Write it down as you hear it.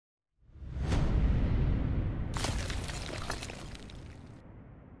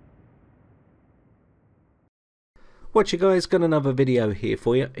What you guys, got another video here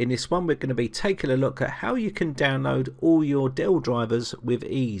for you. In this one we're going to be taking a look at how you can download all your Dell drivers with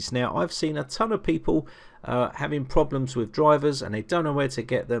ease. Now I've seen a ton of people having problems with drivers and they don't know where to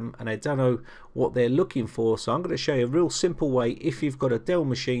get them and they don't know what they're looking for, so I'm going to show you a real simple way if you've got a Dell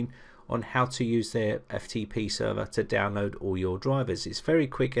machine on how to use their FTP server to download all your drivers. It's very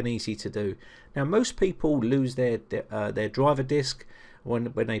quick and easy to do. Now most people lose their driver disk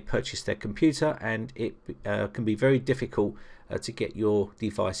when they purchase their computer, and it can be very difficult to get your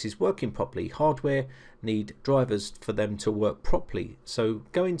devices working properly. Hardware need drivers for them to work properly, so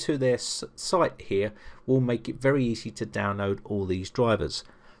going to their site here will make it very easy to download all these drivers.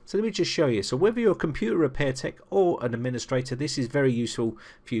 So let me just show you. So whether you're a computer repair tech or an administrator, this is very useful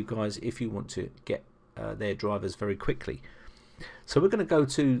for you guys if you want to get their drivers very quickly. So we're going to go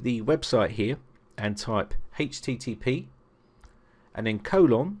to the website here and type HTTP and then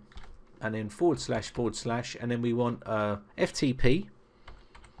colon and then // and then we want FTP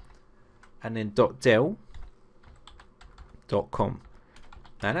and then .dell.com.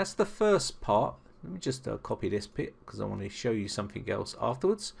 Now that's the first part. Let me just copy this bit because I want to show you something else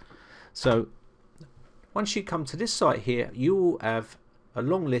afterwards. So once you come to this site here, you will have a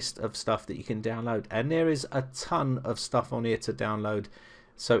long list of stuff that you can download, and there is a ton of stuff on here to download,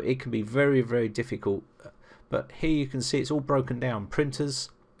 so it can be very, very difficult. But here you can see it's all broken down: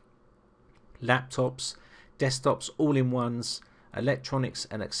 printers, laptops, desktops, all-in-ones, electronics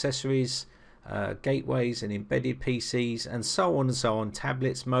and accessories, gateways and embedded PCs, and so on and so on,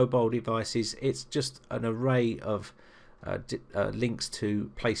 tablets, mobile devices. It's just an array of links to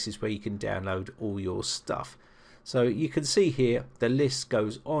places where you can download all your stuff. So you can see here the list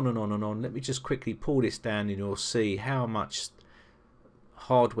goes on and on and on. Let me just quickly pull this down and you'll see how much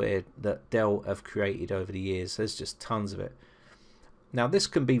hardware that Dell have created over the years. There's just tons of it. Now this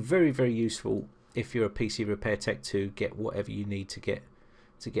can be very, very useful if you're a PC repair tech to get whatever you need to get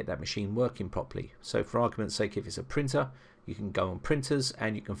that machine working properly. So for argument's sake, if it's a printer, you can go on printers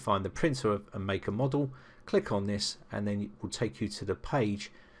and you can find the printer and make a model, click on this, and then it will take you to the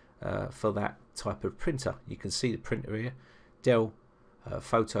page for that type of printer. You can see the printer here, Dell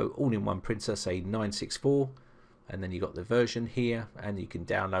photo all-in-one printer, say 964, and then you got the version here, and you can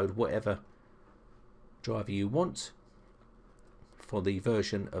download whatever driver you want. For the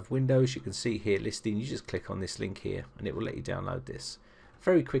version of Windows, you can see here listing, you just click on this link here and it will let you download this.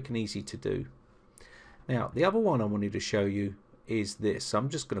 Very quick and easy to do. Now the other one I wanted to show you is this. So I'm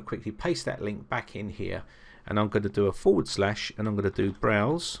just going to quickly paste that link back in here, and I'm going to do a / and I'm going to do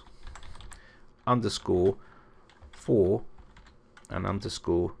browse _for and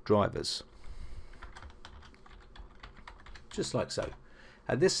 _drivers, just like so.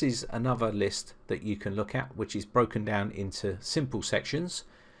 And this is another list that you can look at, which is broken down into simple sections.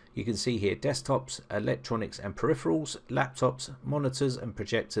 You can see here desktops, electronics and peripherals, laptops, monitors and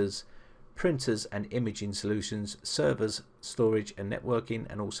projectors, printers and imaging solutions, servers, storage and networking,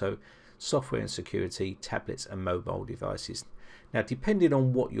 and also software and security, tablets and mobile devices. Now depending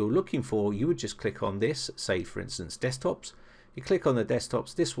on what you're looking for, you would just click on this, say for instance desktops. You click on the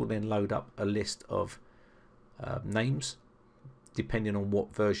desktops, this will then load up a list of names depending on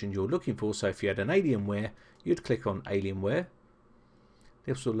what version you're looking for. So if you had an Alienware, you'd click on Alienware.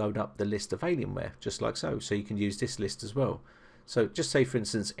 This will load up the list of Alienware just like so. So you can use this list as well. So just say for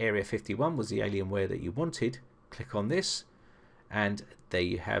instance Area 51 was the Alienware that you wanted, click on this and there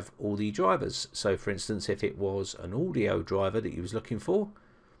you have all the drivers. So for instance, if it was an audio driver that you was looking for,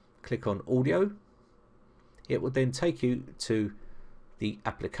 click on audio. It will then take you to the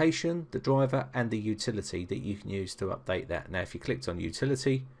application, the driver and the utility that you can use to update that. Now if you clicked on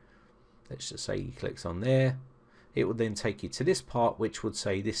utility, let's just say you clicked on there, it will then take you to this part which would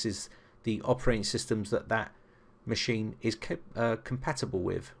say this is the operating systems that machine is compatible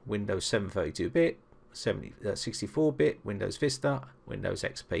with: Windows 7 32-bit, 64-bit, Windows Vista, Windows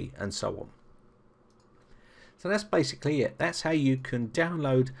XP, and so on. So that's basically it. That's how you can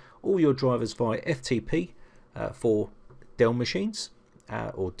download all your drivers via FTP for Dell machines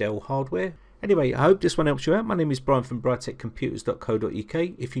or Dell hardware. Anyway, I hope this one helps you out. My name is Brian from briteccomputers.co.uk.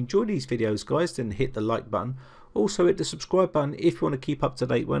 If you enjoy these videos guys, then hit the like button. Also hit the subscribe button if you want to keep up to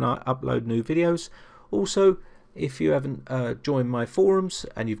date when I upload new videos. Also, if you haven't joined my forums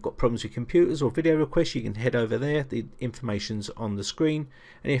and you've got problems with computers or video requests, you can head over there. The information's on the screen.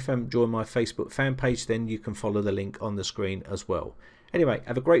 And if you haven't joined my Facebook fan page, then you can follow the link on the screen as well. Anyway,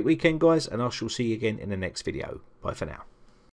 have a great weekend guys, and I shall see you again in the next video. Bye for now.